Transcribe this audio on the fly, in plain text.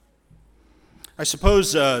I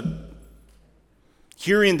suppose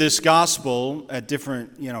hearing this gospel at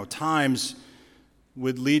different times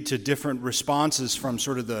would lead to different responses from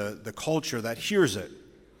sort of the culture that hears it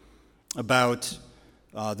about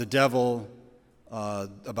the devil,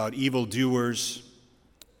 about evildoers,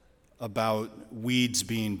 about weeds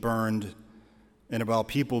being burned, and about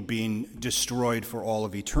people being destroyed for all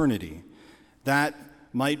of eternity. That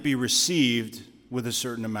might be received with a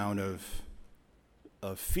certain amount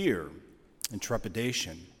of fear and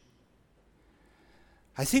trepidation.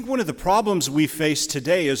 I think one of the problems we face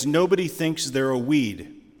today is nobody thinks they're a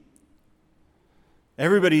weed.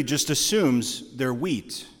 Everybody just assumes they're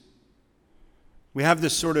wheat. We have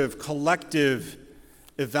this sort of collective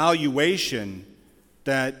evaluation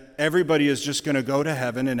that everybody is just going to go to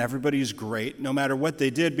heaven and everybody's great no matter what they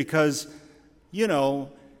did because,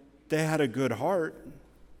 they had a good heart.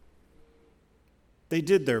 They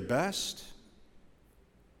did their best.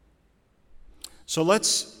 So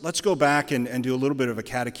let's go back and do a little bit of a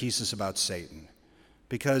catechesis about Satan,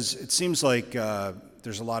 because it seems like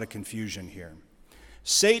there's a lot of confusion here.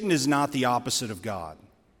 Satan is not the opposite of God.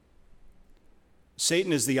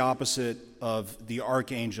 Satan is the opposite of the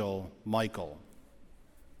archangel Michael,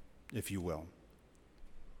 if you will.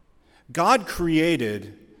 God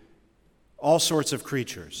created all sorts of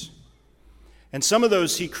creatures, and some of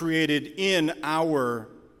those he created in our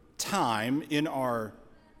time, in our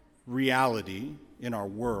reality, in our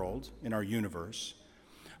world, in our universe.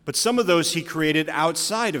 But some of those he created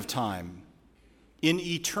outside of time, in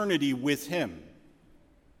eternity with him.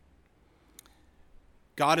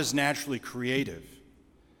 God is naturally creative.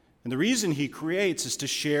 And the reason he creates is to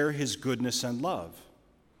share his goodness and love.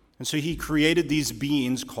 And so he created these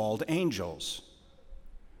beings called angels.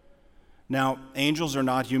 Now, angels are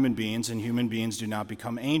not human beings, and human beings do not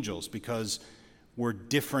become angels because we're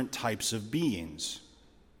different types of beings.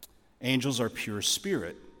 Angels are pure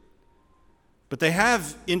spirit. But they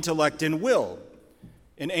have intellect and will.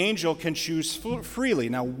 An angel can choose freely.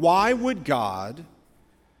 Now, why would God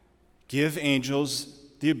give angels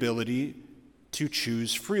the ability to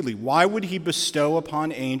choose freely? Why would he bestow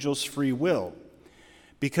upon angels free will?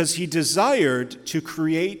 Because he desired to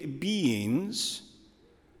create beings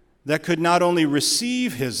that could not only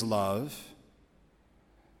receive his love,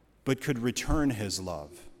 but could return his love.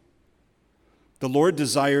 The Lord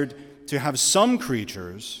desired to have some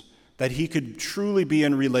creatures that he could truly be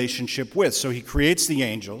in relationship with. So he creates the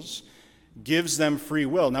angels, gives them free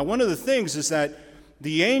will. Now, one of the things is that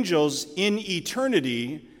the angels in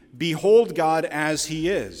eternity behold God as he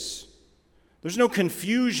is. There's no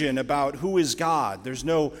confusion about who is God. There's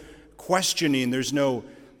no questioning. There's no,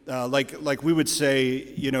 like we would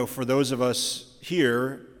say, for those of us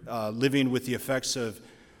here living with the effects of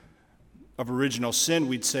original sin,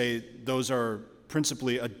 we'd say those are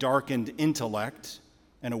principally a darkened intellect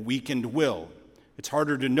and a weakened will. It's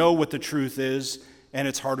harder to know what the truth is, and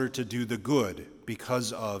it's harder to do the good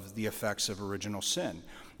because of the effects of original sin.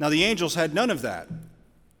 Now, the angels had none of that.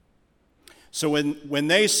 So when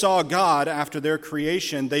they saw God after their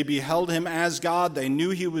creation, they beheld him as God. They knew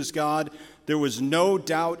he was God. There was no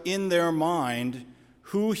doubt in their mind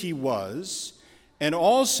who he was. And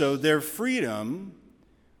also their freedom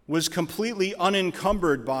was completely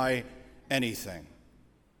unencumbered by anything.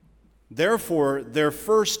 Therefore, their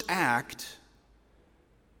first act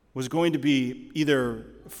was going to be either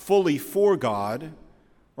fully for God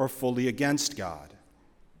or fully against God.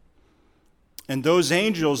 And those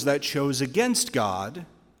angels that chose against God,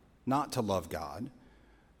 not to love God,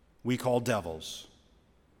 we call devils.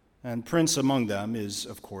 And prince among them is,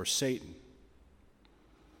 of course, Satan.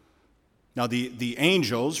 Now, the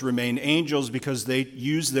angels remain angels because they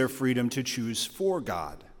use their freedom to choose for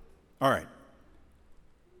God. All right.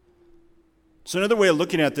 So another way of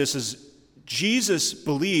looking at this is Jesus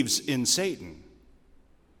believes in Satan.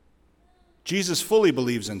 Jesus fully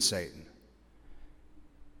believes in Satan.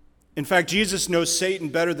 In fact, Jesus knows Satan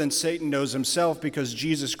better than Satan knows himself because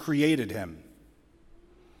Jesus created him.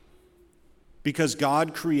 Because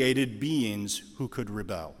God created beings who could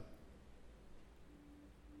rebel.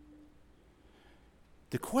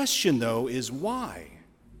 The question, though, is why?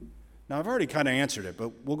 Now, I've already kind of answered it,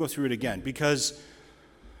 but we'll go through it again. Because,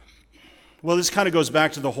 this kind of goes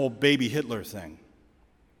back to the whole baby Hitler thing.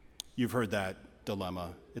 You've heard that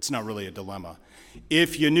dilemma. It's not really a dilemma.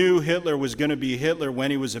 If you knew Hitler was going to be Hitler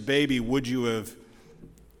when he was a baby, would you have?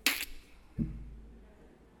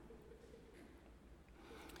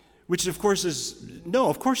 Which, of course, is no,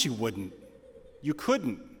 of course you wouldn't. You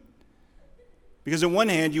couldn't. Because on one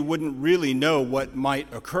hand, you wouldn't really know what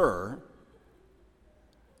might occur,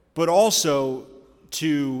 but also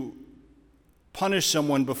to punish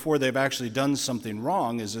someone before they've actually done something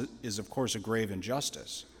wrong is of course, a grave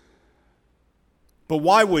injustice. But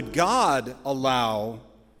why would God allow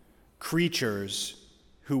creatures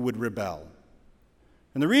who would rebel?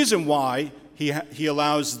 And the reason why he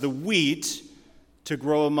allows the wheat to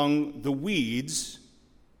grow among the weeds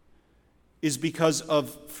is because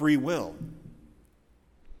of free will.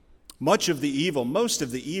 Most of the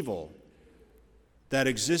evil that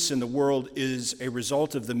exists in the world is a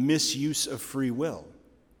result of the misuse of free will.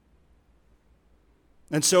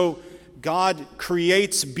 And so God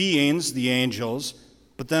creates beings, the angels,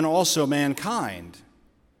 but then also mankind.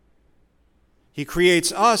 He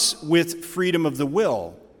creates us with freedom of the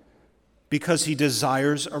will because he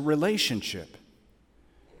desires a relationship.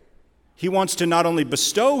 He wants to not only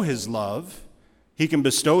bestow his love, he can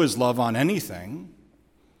bestow his love on anything,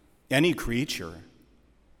 any creature.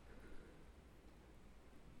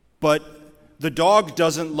 But the dog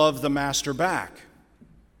doesn't love the master back.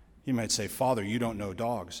 You might say, Father, you don't know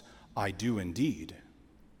dogs. I do indeed.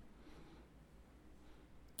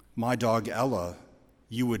 My dog Ella,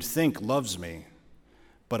 you would think, loves me,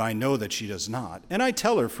 but I know that she does not. And I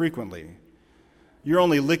tell her frequently, you're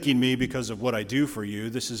only licking me because of what I do for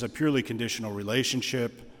you. This is a purely conditional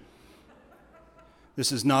relationship.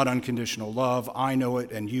 This is not unconditional love. I know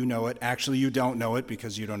it and you know it. Actually, you don't know it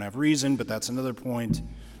because you don't have reason, but that's another point.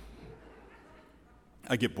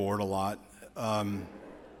 I get bored a lot.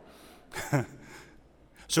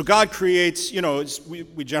 So God creates,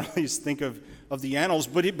 we generally think of the animals,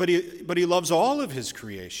 but he loves all of his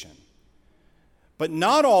creation. But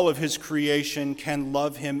not all of his creation can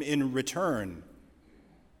love him in return.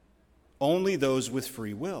 Only those with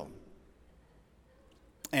free will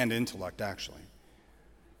and intellect, actually.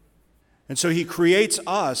 And so he creates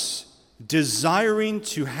us desiring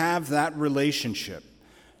to have that relationship,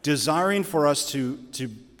 desiring for us to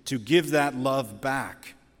give that love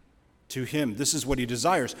back to him. This is what he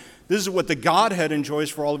desires. This is what the Godhead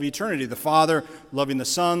enjoys for all of eternity. The Father loving the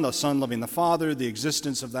Son loving the Father. The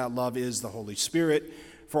existence of that love is the Holy Spirit.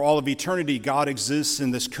 For all of eternity, God exists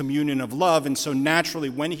in this communion of love. And so naturally,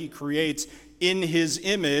 when he creates in his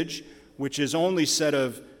image, which is only said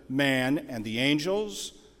of man and the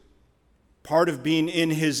angels, part of being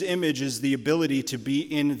in his image is the ability to be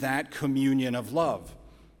in that communion of love,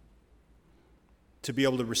 to be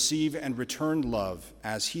able to receive and return love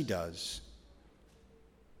as he does.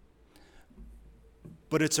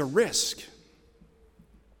 But it's a risk.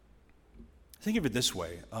 Think of it this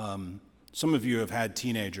way. Some of you have had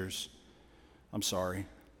teenagers. I'm sorry.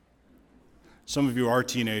 Some of you are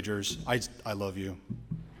teenagers. I love you.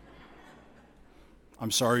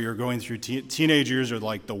 I'm sorry you're going through teenage years are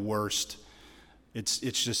like the worst. It's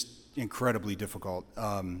just incredibly difficult.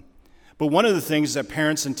 But one of the things that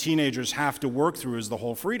parents and teenagers have to work through is the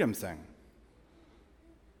whole freedom thing.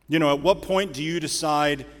 At what point do you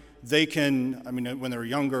decide they can, when they're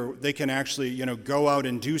younger, they can actually, go out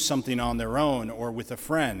and do something on their own or with a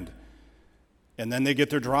friend, and then they get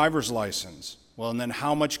their driver's license. Well, and then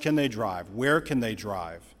how much can they drive? Where can they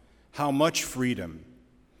drive? How much freedom?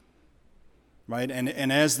 Right?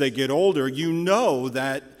 And as they get older, you know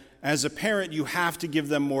that as a parent, you have to give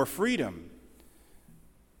them more freedom.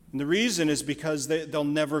 And the reason is because they'll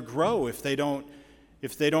never grow if they don't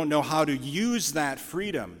know how to use that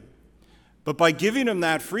freedom. But by giving them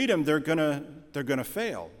that freedom, they're gonna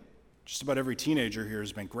fail. Just about every teenager here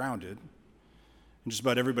has been grounded. And just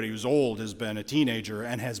about everybody who's old has been a teenager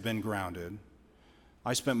and has been grounded.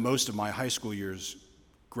 I spent most of my high school years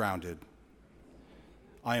grounded.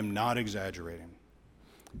 I am not exaggerating.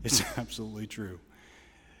 It's absolutely true.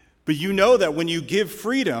 But you know that when you give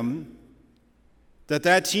freedom,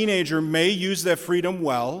 that teenager may use that freedom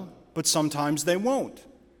well, but sometimes they won't.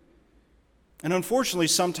 And unfortunately,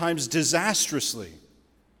 sometimes disastrously,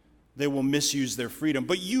 they will misuse their freedom.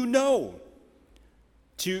 But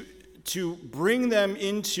to bring them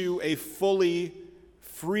into a fully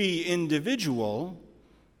free individual,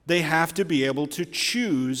 they have to be able to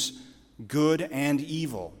choose good and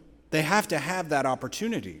evil. They have to have that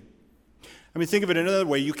opportunity. Think of it another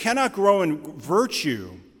way. You cannot grow in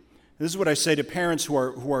virtue. This is what I say to parents who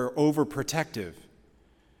are overprotective,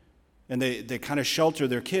 and they kind of shelter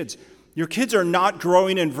their kids. Your kids are not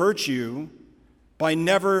growing in virtue by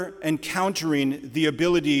never encountering the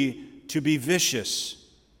ability to be vicious,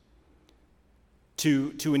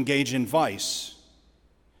 to engage in vice.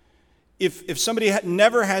 If somebody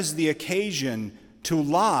never has the occasion to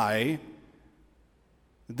lie,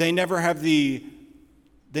 they never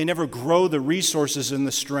grow the resources and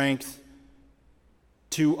the strength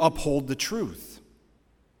to uphold the truth.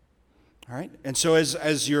 All right? And so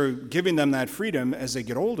as you're giving them that freedom as they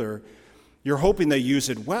get older, You're hoping they use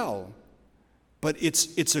it well, but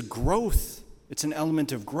it's a growth. It's an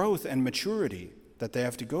element of growth and maturity that they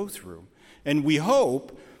have to go through. And we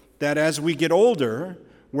hope that as we get older,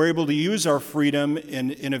 we're able to use our freedom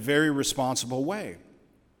in a very responsible way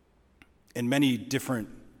in many different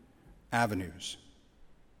avenues.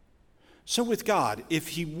 So with God, if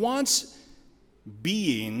he wants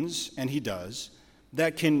beings, and he does,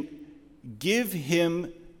 that can give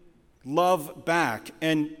him love back,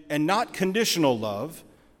 and not conditional love,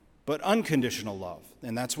 but unconditional love,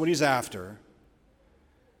 and that's what he's after,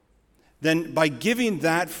 then by giving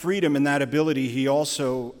that freedom and that ability, he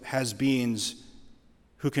also has beings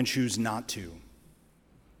who can choose not to,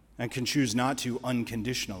 and can choose not to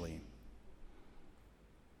unconditionally.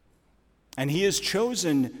 And he has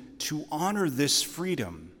chosen to honor this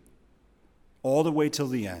freedom all the way till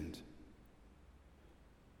the end.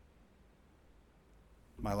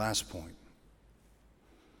 My last point.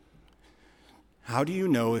 How do you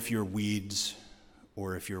know if you're weeds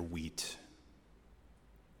or if you're wheat?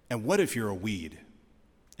 And what if you're a weed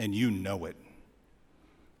and you know it?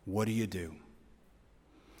 What do you do?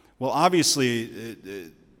 Well,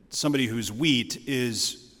 obviously, somebody who's wheat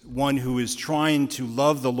is one who is trying to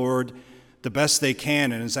love the Lord the best they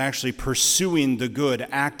can and is actually pursuing the good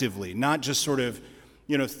actively, not just sort of,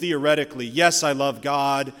 theoretically, yes, I love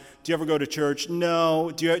God. Do you ever go to church?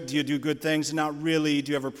 No. Do you do good things? Not really.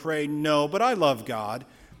 Do you ever pray? No, but I love God.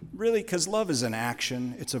 Really, because love is an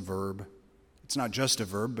action. It's a verb. It's not just a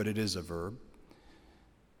verb, but it is a verb.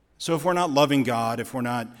 So if we're not loving God, if we're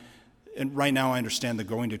not, and right now I understand the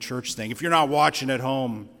going to church thing, if you're not watching at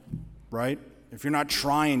home, right? If you're not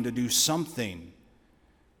trying to do something,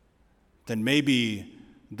 then maybe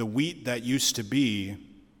the wheat that used to be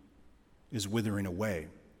is withering away.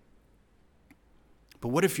 But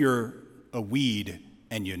what if you're a weed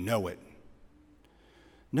and you know it?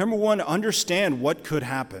 Number one, understand what could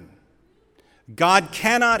happen. God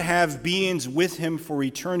cannot have beings with him for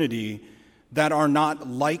eternity that are not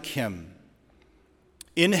like him.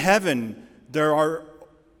 In heaven, there are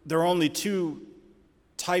only two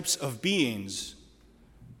types of beings,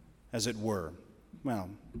 as it were. Well,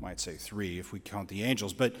 I might say three if we count the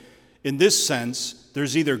angels, but in this sense,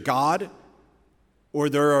 there's either God or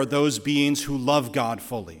there are those beings who love God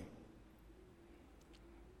fully.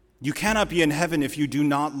 You cannot be in heaven if you do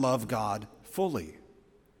not love God fully.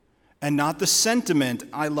 And not the sentiment,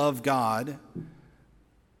 I love God,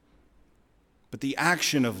 but the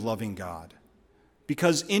action of loving God.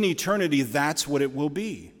 Because in eternity, that's what it will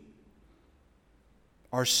be.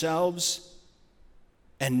 Ourselves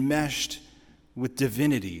enmeshed with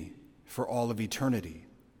divinity for all of eternity.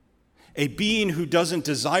 A being who doesn't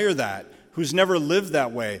desire that, who's never lived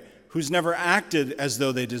that way, who's never acted as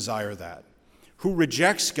though they desire that, who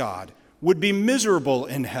rejects God, would be miserable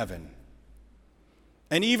in heaven.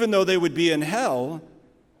 And even though they would be in hell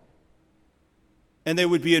and they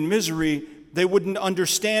would be in misery, they wouldn't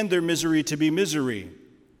understand their misery to be misery.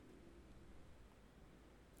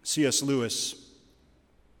 C.S. Lewis,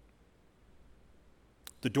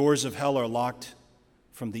 the doors of hell are locked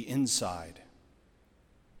from the inside.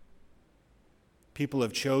 People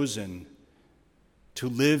have chosen to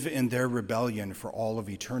live in their rebellion for all of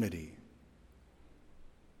eternity.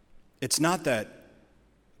 It's not that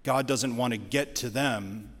God doesn't want to get to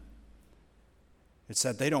them, it's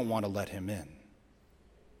that they don't want to let him in.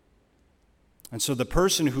 And so the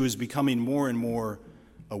person who is becoming more and more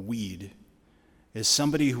a weed is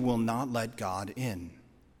somebody who will not let God in,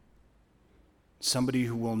 somebody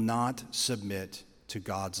who will not submit to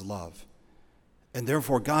God's love. And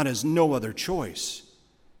therefore, God has no other choice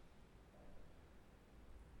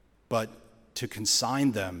but to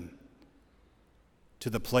consign them to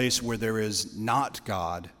the place where there is not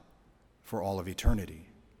God for all of eternity.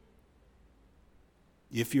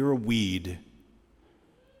 If you're a weed,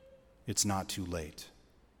 it's not too late.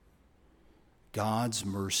 God's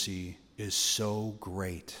mercy is so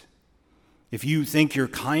great. If you think you're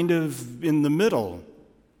kind of in the middle,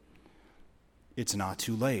 it's not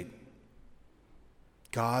too late.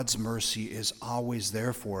 God's mercy is always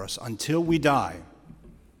there for us until we die.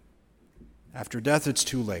 After death, it's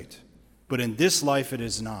too late. But in this life, it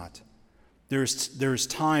is not. There's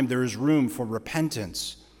time, there is room for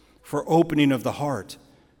repentance, for opening of the heart,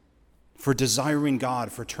 for desiring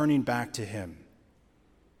God, for turning back to him.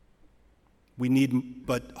 We need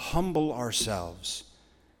but humble ourselves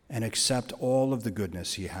and accept all of the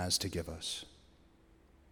goodness he has to give us.